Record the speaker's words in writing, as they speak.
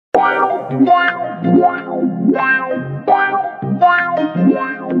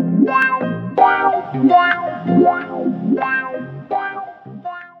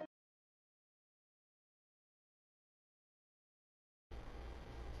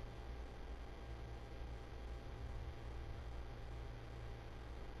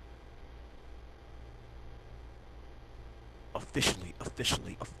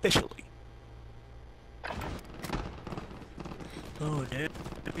Officially. Oh, damn.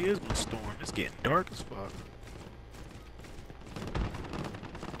 It is gonna storm. It's getting dark as fuck.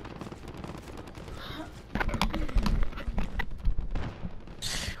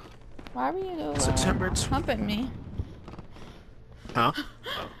 Why were you September humping me? Huh?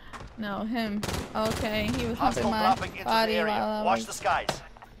 No, him. Okay, he was Hostile humping my dropping into body the area. while I Watch was the skies.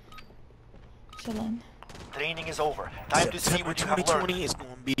 chilling. Training is over. Time to see September what you have 2020 learned. is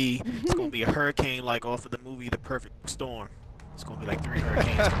gonna be a hurricane like off of the movie The Perfect Storm. It's gonna be like 3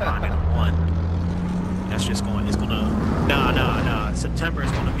 hurricanes combined into one. That's just going. It's gonna. Nah. September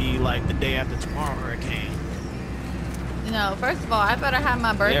is gonna be like the day after tomorrow hurricane. No, first of all, I better have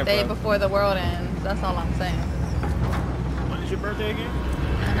my birthday before the world ends. That's all I'm saying. When is your birthday again?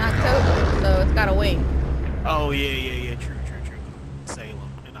 In October, so it's gotta wait. Oh yeah. True. Salem.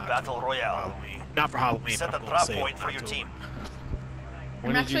 Battle Royale. Halloween. Not for Halloween. Set a I'm drop Salem, point for your October. team.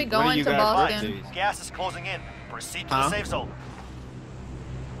 I'm actually going to Boston. Gas is closing in. Proceed to the safe zone.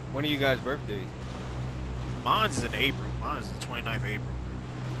 When are you guys' birthdays? Mine's is in April. Mine's the 29th of April.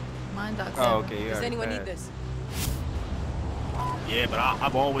 Mine's October. Oh, okay. Does anyone need this? Yeah, but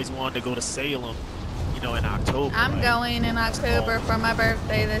I've always wanted to go to Salem, you know, in October. I'm like, going in October for my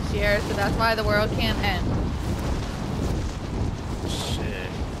birthday this year, so that's why the world can't end. Shit.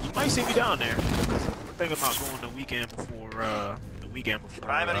 You might see me down there. I'm thinking about going the weekend before,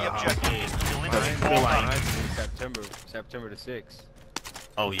 Primary objective is to I eliminate feel all like- life. September the 6th.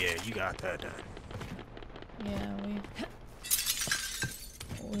 Oh yeah, you got that done.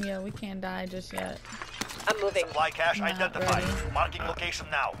 Yeah, we can't die just yet. I'm moving. Supply cache Not identified. ready. Marking location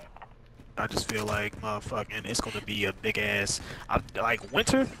now. I just feel like motherfucking it's gonna be a big ass. Like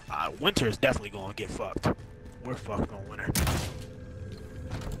winter. Winter is definitely gonna get fucked. We're fucked on winter.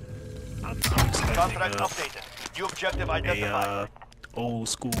 I'm expecting Contract updated. New objective identified. old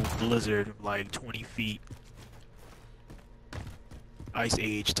school blizzard of like 20 feet. Ice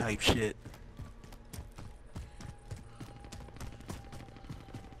Age type shit.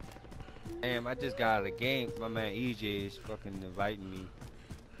 Damn, I just got out of the game. My man EJ is fucking inviting me.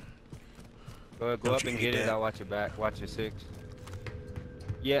 Go up and get it. I'll watch it back. Watch it 6.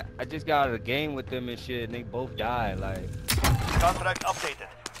 Yeah, I just got out of the game with them and shit, and they both died. Like. Contract updated.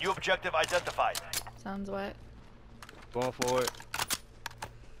 New objective identified. Sounds wet. Going for it.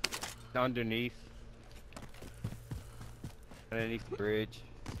 Underneath the bridge.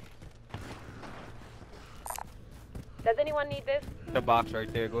 Does anyone need this? The box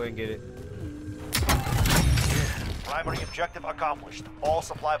right there. Go ahead and get it. Primary objective accomplished. All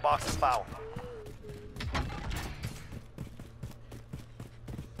supply boxes found.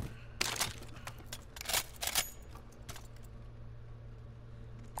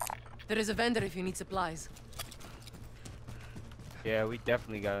 There is a vendor if you need supplies. Yeah, we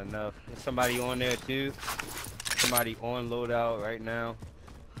definitely got enough. There's somebody on there too. Somebody on loadout right now.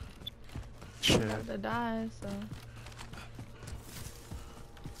 Shit. To die, so.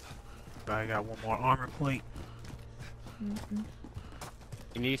 I got one more armor plate.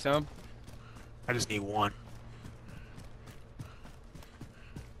 You need some? I just need one.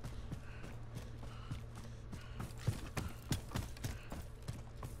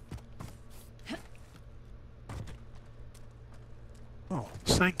 Oh,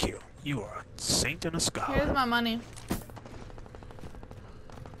 thank you. You are a saint and a scholar. Here's my money.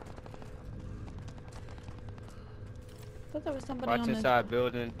 I thought there was somebody Watch on this. inside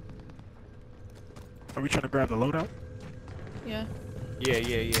building. Are we trying to grab the loadout? Yeah. Yeah.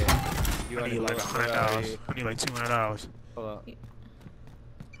 You I need like $100. I need like $200. Hold up.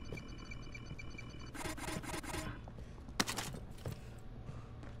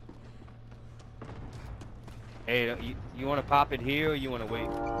 Hey, you want to pop it here or you want to wait?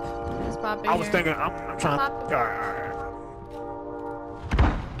 Just pop it I was here. thinking, I'm trying Pop to. it. Alright.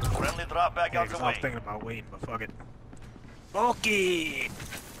 Friendly drop back Yeah, out 'cause the I was way. thinking about waiting, but fuck it. Okay.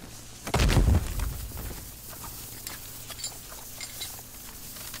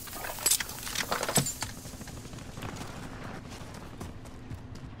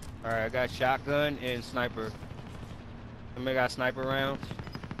 Alright, I got shotgun and sniper. Somebody got sniper rounds?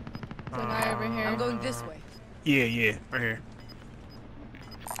 There's a guy over here. I'm going this way. Yeah, right here.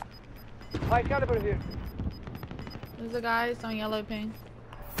 High caliber here. There's a guy, it's on yellow ping.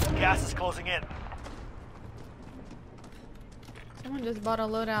 Gas is closing in. Someone just bought a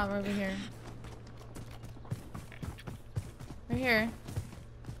loadout over here. Right here.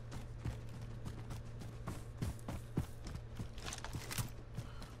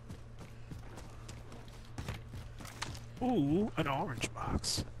 Ooh, an orange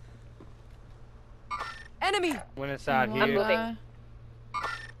box. Enemy! Went inside One here. guy.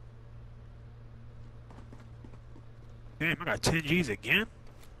 Damn, I got 10 G's again?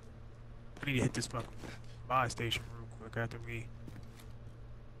 I need to hit this fucking buy station real quick after we...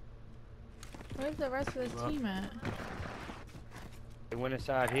 Where's the rest of the team at? They went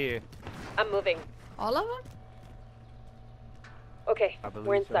inside here. I'm moving. All of them? Okay, I believe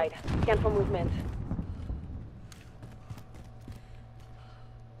we're inside. Scan for movement.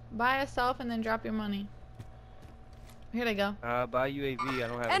 Buy yourself and then drop your money. Here they go. Buy UAV. I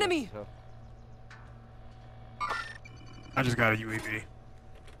don't have Enemy! enough, so. I just got a UAV.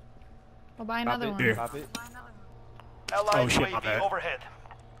 I'll buy Pop another it, one. Here. pop it. Allied Oh, shit, my UAV bad. overhead.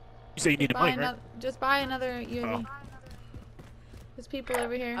 You say you need the money, right? Just buy another UAV. Oh. There's people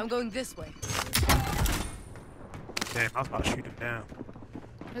over here. I'm going this way. Damn, I was about to shoot him down.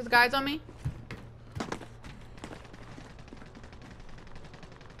 There's guys on me.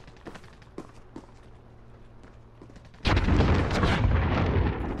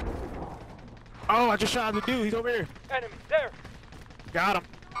 Oh, I just shot the dude. He's over here. Enemy there. Got him.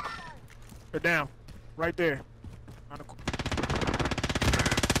 They're down. Right there. On the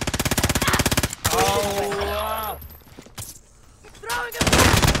Oh, wow. Throwing a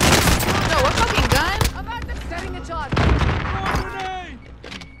No, what fucking gun? about to setting a charge. The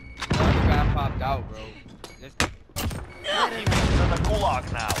guy popped out, bro. This Teammates in the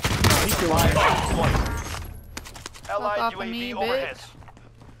gulag now. He's still Supply there. box deployed. Allied off of UAV me, overhead. bitch.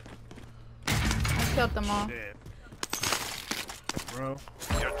 I killed them all. Dead. Bro.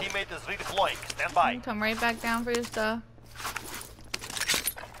 Your teammate is redeploying. Stand You by. can come right back down for your stuff.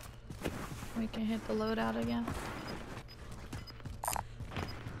 We can hit the loadout again.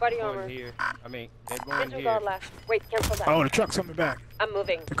 Body going armor. here. I mean, they're going here. Disregard last. Wait, cancel that. Oh, the truck's coming back. I'm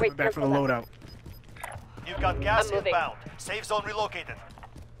moving. They're coming Wait, back for the cancel that. loadout. You've got gas I'm moving. inbound. Safe zone relocated.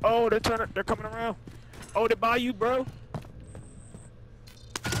 Oh, they're coming around. Oh, they buy you, bro.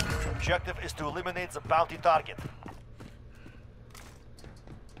 Objective is to eliminate the bounty target.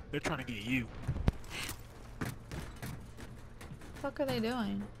 They're trying to get you. What the fuck are they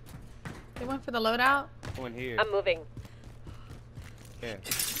doing? They went for the loadout? Going here. I'm moving. Yeah.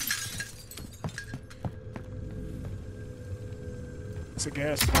 It's a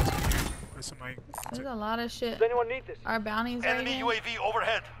gas mask in here. There's somebody. There's a lot of shit. Does anyone need this? Our bounties right Enemy here. UAV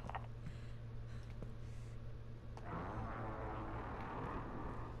overhead.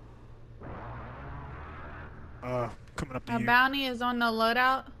 Coming up to Our you. bounty is on the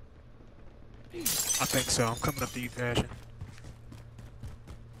loadout. I think so. I'm coming up to you, Fashion.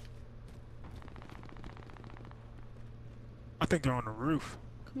 I think they're on the roof.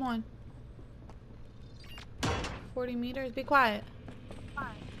 Come on. 40 meters. Be quiet.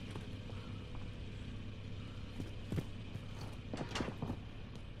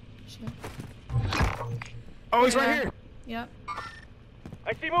 Shit. Oh, he's Yeah. right here. Yep.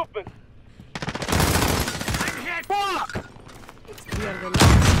 I see movement. Fuck!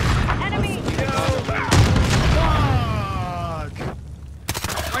 Enemy! Fuck!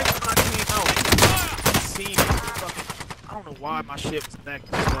 Right when I came out, see me fucking. I don't know why my shit was back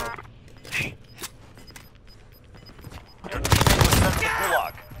this low. Your teammate was sent to the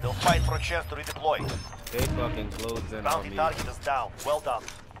gulag. They'll fight for a chance to redeploy. They fucking closed in on Bounty me. target is down. Well done.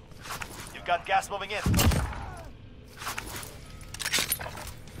 You've got gas moving in.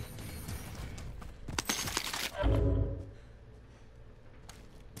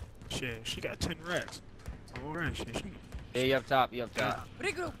 Shit, she got 10 racks. Oh, right, shit, she. Yeah, you up top, you up top.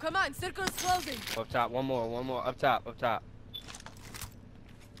 Regroup, come on, circle is closing. Up top, one more, up top, up top.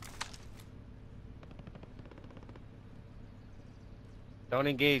 Don't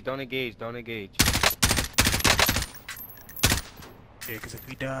engage, don't engage, don't engage. Yeah, because if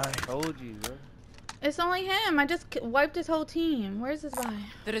we die. Told you, bro. It's only him. I just wiped his whole team. Where's this guy?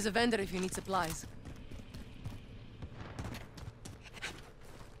 There is a vendor if you need supplies.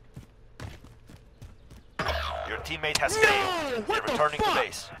 Your teammate has failed. They're returning to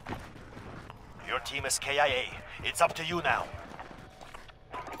base. Your team is KIA. It's up to you now.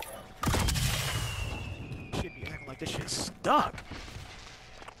 Shit be acting like this shit's stuck.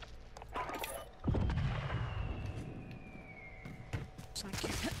 Thank you.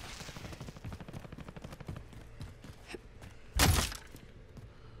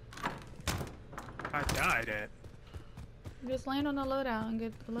 I died at. Just land on the loadout and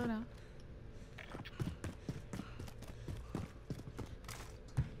get the loadout.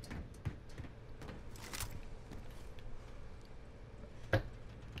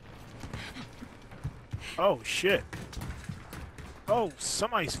 Oh shit. Oh,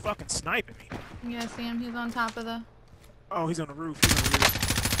 somebody's fucking sniping me. Yeah, see him? He's on top of the... Oh, he's on the roof. He's on the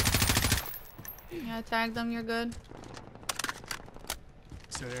roof. Yeah, I tagged him. You're good.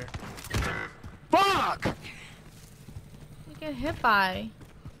 Still there. Fuck! You get hit by.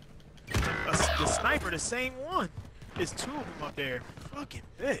 The sniper, the same one. There's two of them up there. Fucking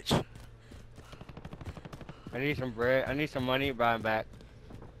bitch. I need some bread. I need some money. Buy him back.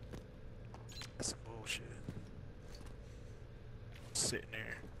 That's some bullshit. Sitting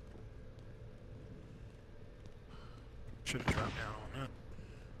there. Should have dropped down on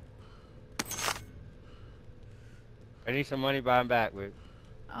that. I need some money. Buy him back, with.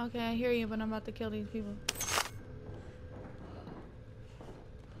 Okay, I hear you, but I'm about to kill these people.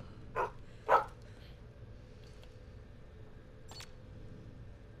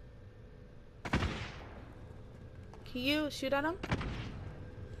 Can you shoot at them?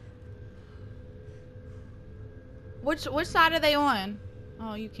 Which side are they on?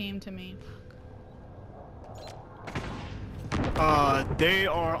 Oh, you came to me. They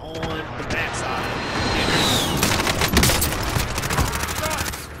are on the back side.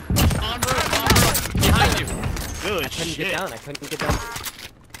 On roof, behind you. Good I couldn't shit. get down. I couldn't get down.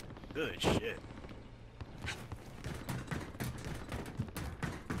 Good shit.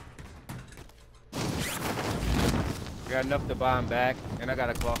 Got enough to buy him back, and I got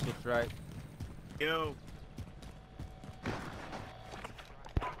a colossal strike. Yo.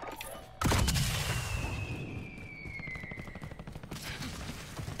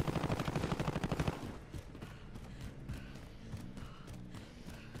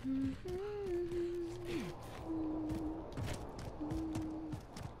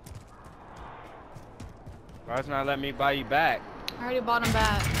 Why it's not letting me buy you back? I already bought him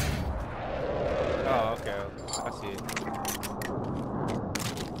back. Oh, okay. I see it.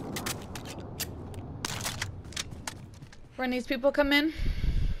 When these people come in,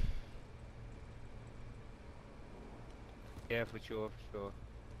 Yeah, for sure, for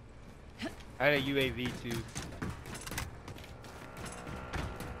sure. I had a UAV too.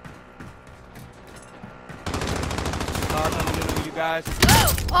 Car coming in with you guys.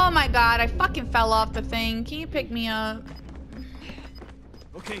 oh my god, I fucking fell off the thing. Can you pick me up?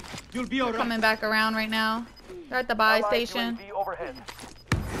 Okay, you'll be They're alright. coming back around right now. They're at the buy station. Overhead.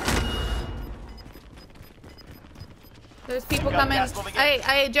 There's people We got coming. gas moving in.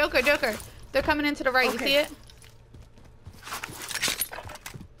 Hey, Joker. They're coming into the right. You see it?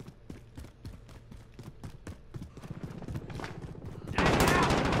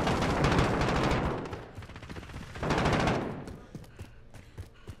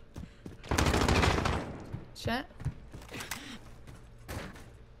 Shit.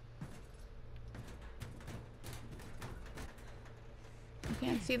 I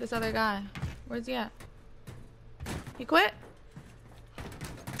can't see this other guy. Where's he at? He quit?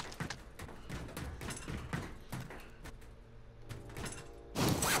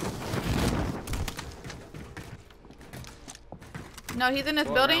 No, he's in this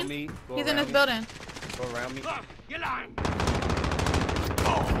Go building. around me, go He's in around this me. building. Go around me.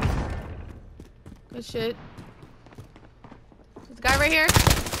 Good shit. This guy right here.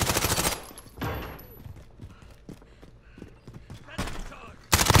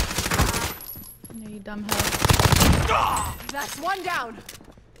 Yeah, you dumb head. That's one down.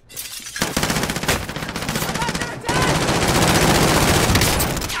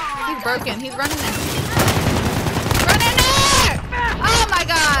 He's broken. He's running in. Run in there! Oh my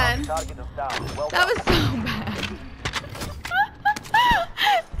god! Target is down. Well That was so bad.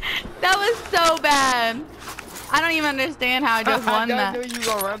 That was so bad. I don't even understand how I just won I that. knew you were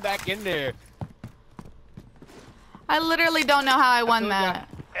gonna run back in there. I literally don't know how I won told that.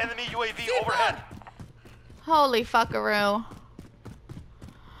 Enemy UAV overhead. Holy fuckaroo.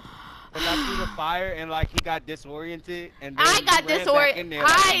 Cause I threw the fire and like he got disoriented and then I got he ran back in disoriented. there,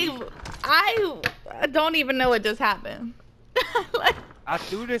 like, I don't even know what just happened. Like, I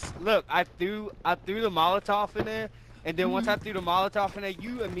threw this. Look, I threw the Molotov in there, and then once I threw the Molotov in there,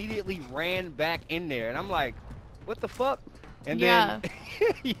 you immediately ran back in there, and I'm like, what the fuck? And Yeah.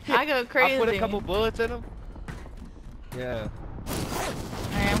 then I go I put crazy. a couple bullets in him. Yeah.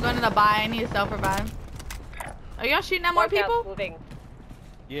 Alright, I'm going to the buy. I need a self-revive. Are y'all shooting at more Mark out, people? moving.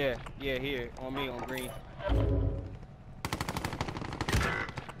 Yeah, here, on me, on green. Oh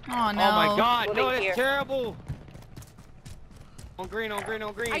no. Oh my god, Moving no, that's here. terrible. On green, on green,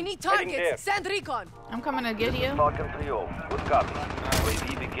 on green. I need Heading there. targets. Send recon. I'm coming to get you. Falcon 3-0. Good copy.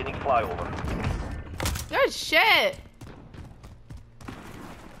 UAV beginning flyover. Good shit.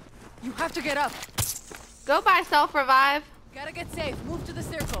 You have to get up. Go by self-revive. Gotta get safe. Move to the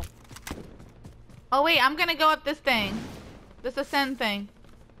circle. Oh wait, I'm gonna go up this thing. This ascend thing.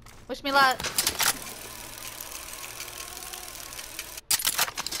 Wish me luck.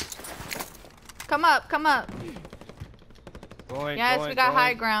 Come up, come up. Going, Yes, going, we got going.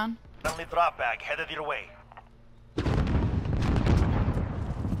 high ground. Friendly drop bag headed your way.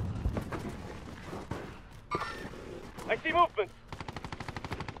 I see movement.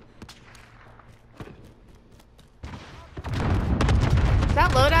 Is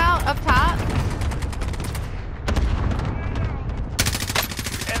that loadout up top?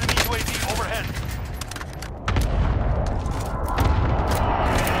 Enemy UAV overhead.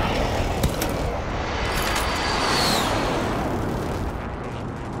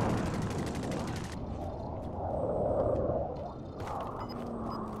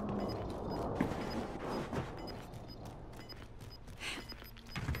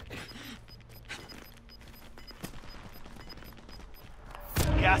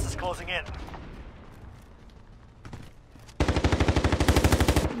 Gas is closing in.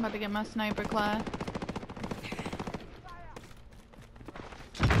 I'm about to get my sniper class.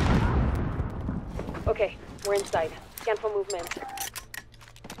 Okay, we're inside. Scan for movement.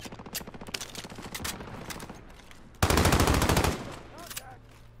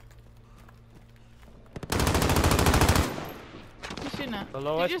 You shooting at?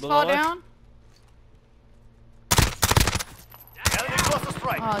 Below Did us, you just below fall us. down? Enemy cluster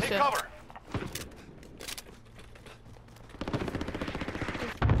strike. Oh, Take shit. cover.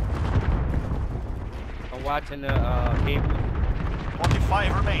 I'm watching the cable.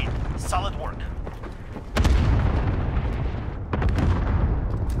 25 remain. Solid work.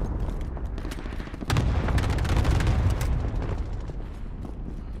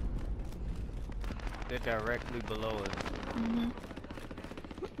 They're directly below us.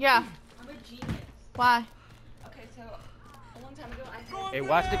 Yeah. I'm a genius. Why? Okay, so a long time ago I had... Hey,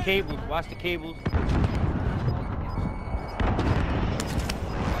 watch the cables. Watch the cables.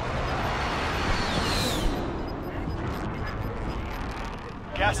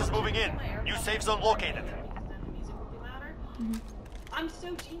 Gas is moving in. New safe zone located. The music would be louder. I'm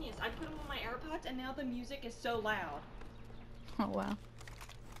so genius. I put them on my AirPods and now the music is so loud. Oh wow.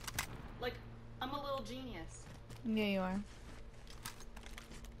 Like, I'm a little genius. Yeah, you are.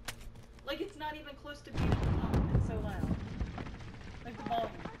 Like, it's not even close to being calm. It's so loud. Like the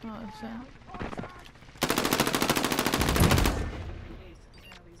volume. Oh shit.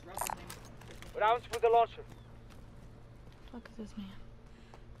 Rounds with the launcher. Fuck is this man?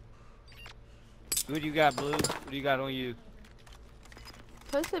 What you got, Blue? What do you got on you?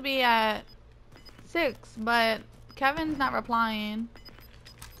 Supposed to be at 6, but Kevin's not replying.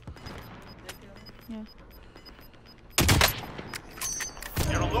 Yeah.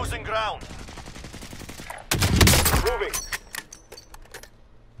 You're losing ground. Moving.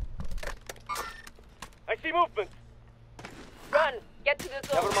 I see movement. Run! Get to the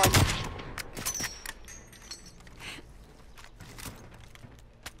zone. Never mind.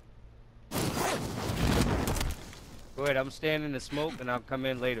 Go ahead, I'm staying in the smoke and I'll come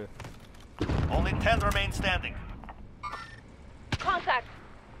in later. Only 10 remain standing. Contact!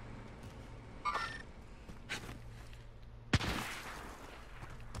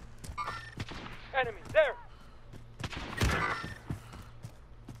 Enemy there.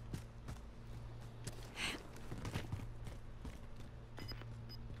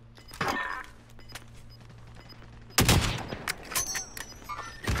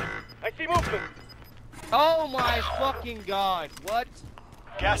 I see movement. Oh my fucking god, what?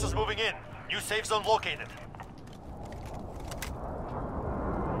 Gas is moving in. New safe zone located.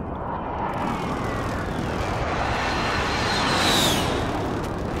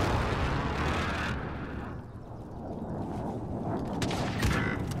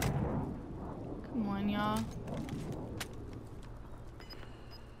 Come on, y'all.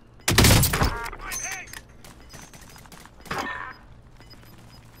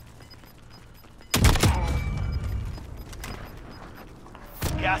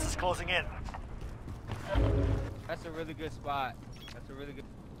 Gas is closing in. That's a really good spot. That's a really good...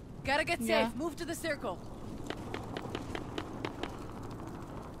 Gotta get Yeah. safe. Move to the circle.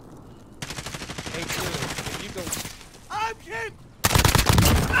 Hey, Blue, if you go... I'm hit.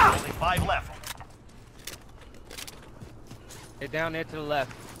 Only 5 left. They're down there to the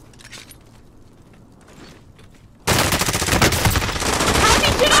left. How's he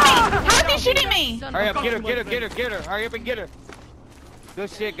shooting me? How's he shooting me? Son Hurry of up, a get her, gun. get her, get her, get her. Hurry up and get her. Good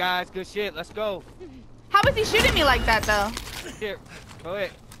shit, guys. Good shit. Let's go. How was he shooting me like that, though? Here. Go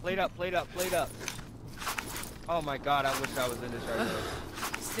ahead. Plate up, plate up, plate up. Oh my god, I wish I was in this right now.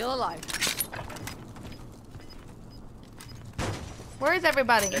 Still alive. Where is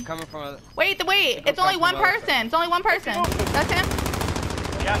everybody? They're coming from a... Wait. It's only one person. It's only one person. That's him?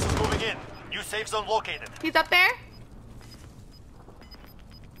 Gas is moving in. New safe zone located. He's up there?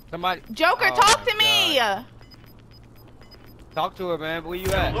 Somebody... Joker, Oh talk my to me! God. Talk to her, man. Where you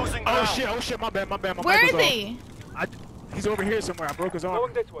at? Losing Oh ground. shit, my bad. My Where mic is was he? off. He's over here somewhere. I broke his arm.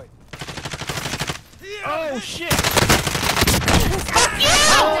 Going this way. Oh shit!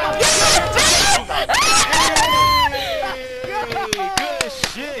 Yes! Good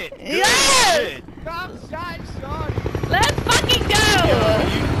shit. Good Yes! shit. Stop shot, Sean.